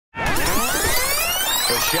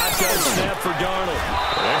Shotgun snap for Darnold.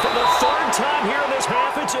 And for the third time here in this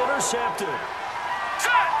half, it's intercepted.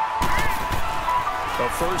 A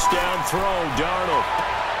first down throw, Darnold.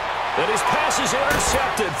 And his pass is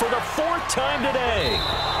intercepted for the fourth time today.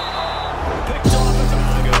 Picked off a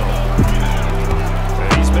go.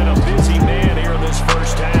 And he's been a busy man here in this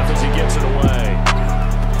first half as he gets it away.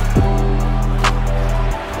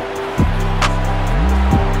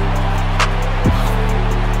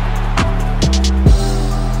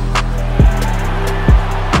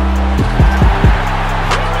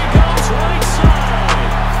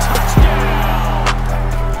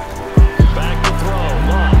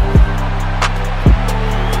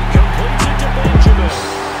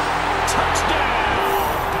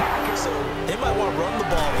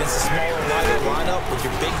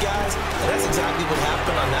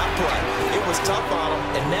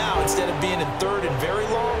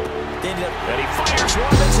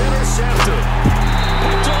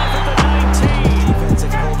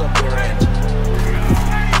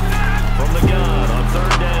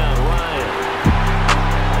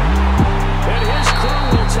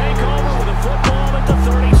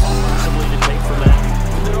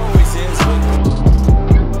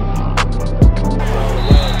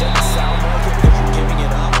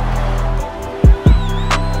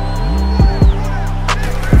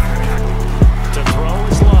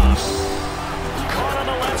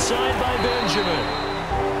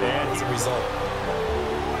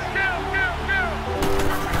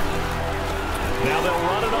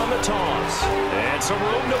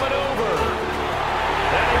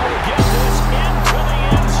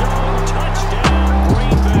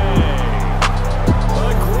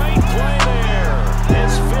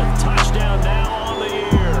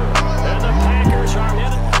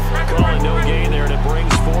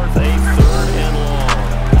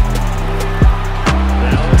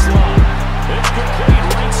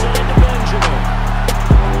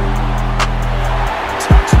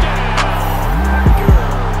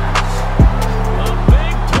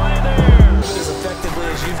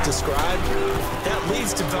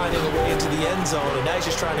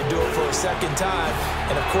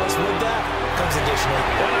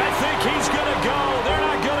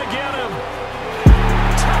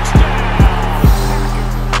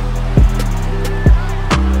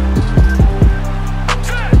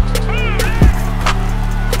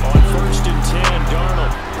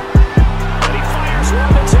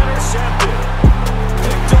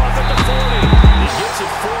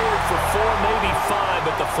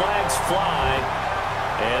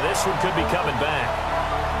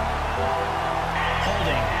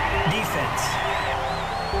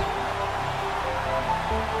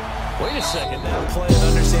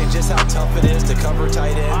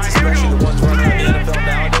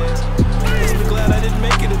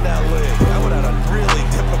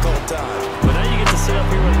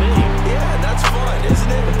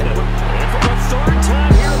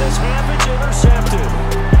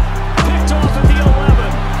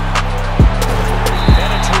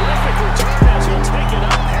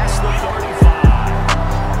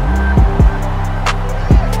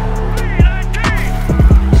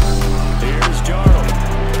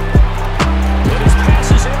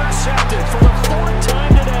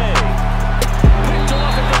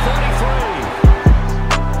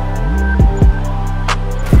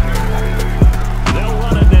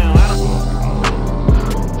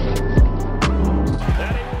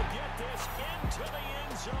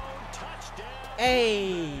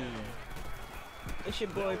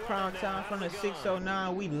 From the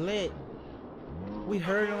 609, we lit. We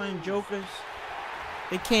hurdling jokers.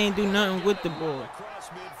 They can't do nothing with the ball.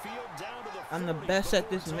 I'm the best at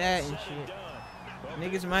this Madden shit.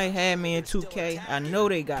 Niggas might have me in 2K. I know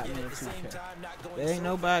they got me in 2K. There ain't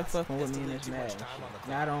nobody fucking with me in this Madden shit.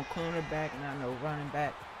 Not on cornerback, not no running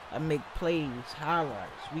back. I make plays, highlights.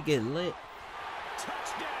 We get lit.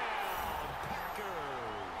 Touchdown, Packers.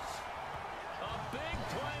 A big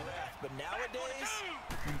play. But nowadays,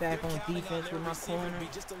 I'm back on defense with my corner.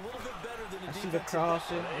 I see the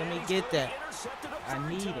crosser. Let me get that. I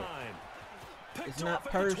need it. It's not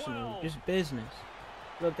personal, just business.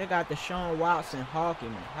 Look, they got Deshaun Watson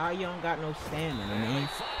hawking me. How you don't got no stamina, man?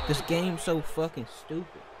 This game's so fucking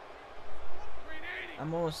stupid.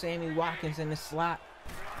 I'm on Sammy Watkins in the slot.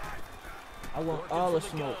 I want all the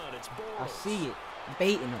smoke. I see it.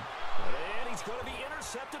 Baiting him.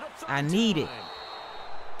 I need it.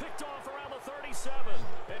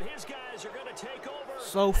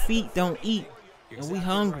 Slow feet don't eat, and we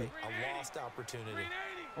hungry.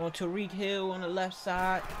 On Tariq Hill on the left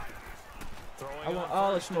side. I want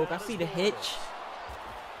all the smoke. I see the hitch.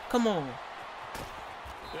 Come on.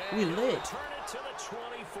 We lit. to the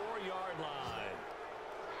 24-yard line.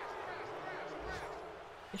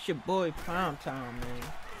 It's your boy Prime Time, man.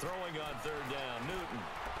 Throwing on third down, Newton.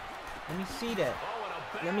 Let me see that.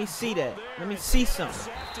 Oh, Let me see that. Let me see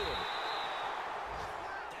something.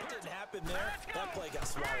 That didn't happen there. That play got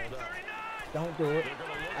swallowed up. Don't do it.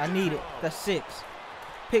 I need it. That's 6.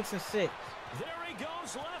 Picks and 6. There he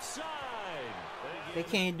goes, left side. They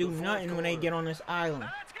can't do nothing when they get on this island.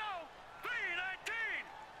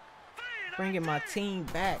 Bringing my team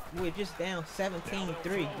back. We're just down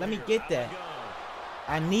 17-3. Let me get that.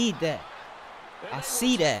 I need that. I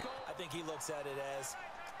see that. I think he looks at it as,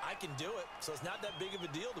 I can do it, so it's not that big of a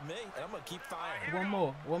deal to me, and I'm going to keep firing.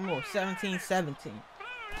 One more. 17-17.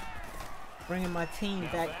 Bringing my team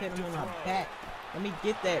back, put them on my back. Let me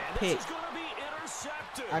get that pick.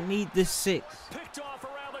 I need this 6.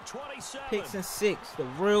 Picks and 6, the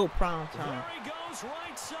real Prime Time.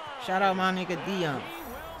 Shout out my nigga Dion,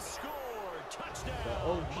 the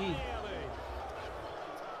OG.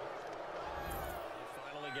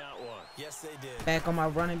 Yes, they did. Back on my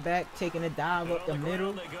running back, taking a dive up the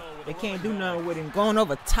middle. They can't do nothing with it. Going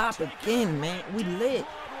over top again, man. We lit.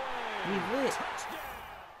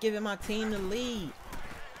 Giving my team the lead.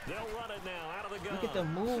 Look at the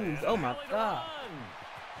moves. Oh my God.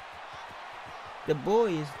 The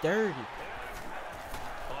boy is dirty.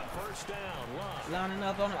 Lining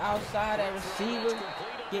up on the outside at receiver.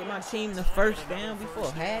 Get my team the first down before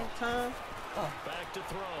halftime. Oh.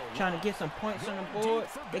 Trying to get some points on the board.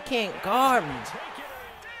 They can't guard me.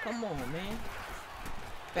 Come on, man.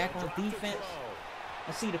 Back on defense.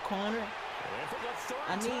 I see the corner.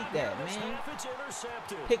 I need that, man.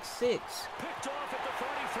 Pick 6.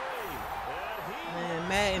 Man,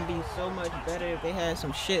 Madden be so much better if they had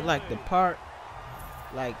some shit like the park.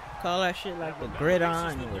 Like, call that shit like the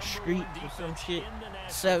gridiron or street or some shit.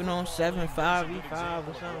 7-on-7, 5v5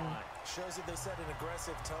 or something. Shows that they set an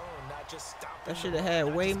aggressive tone, not just stop. That should have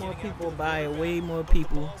had way more people buy it, way more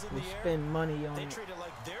people would spend money on it.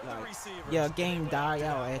 Like, yeah, game die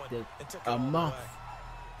out after a month.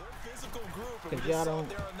 Cause y'all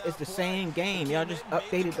don't, it's the same game. Y'all just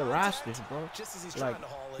updated the rosters, bro. Like,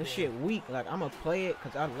 this shit weak. Like, I'ma play it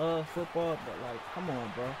cause I love football, but like, come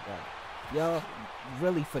on, bro. Like, y'all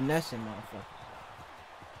really finessing, motherfucker.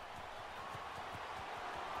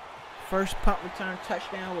 First punt return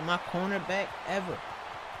touchdown with my cornerback ever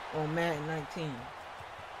on Madden 19.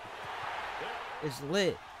 It's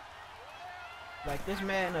lit. Like, this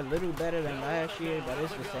Madden a little better than last year, but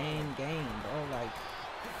it's the same game, bro. Like,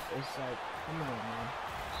 it's like, come on, man.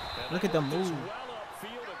 Look at the move.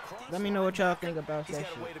 Let me know what y'all think about that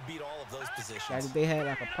shit. Like, if they had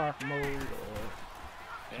like a park mode or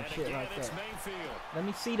some shit like that. Let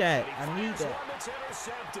me see that. I need that.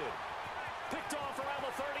 Picked off around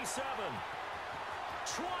the 37.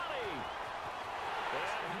 20.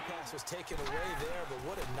 The pass was taken away there, but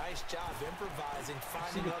what a nice job improvising,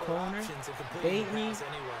 finding see the other corner, options and completing the pass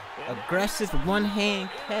anyway. Aggressive one-hand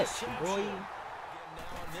catch, boy.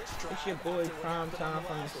 It's your boy Prime Time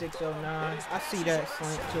from the 609. I see that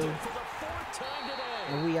slant too.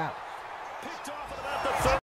 And we out. Picked off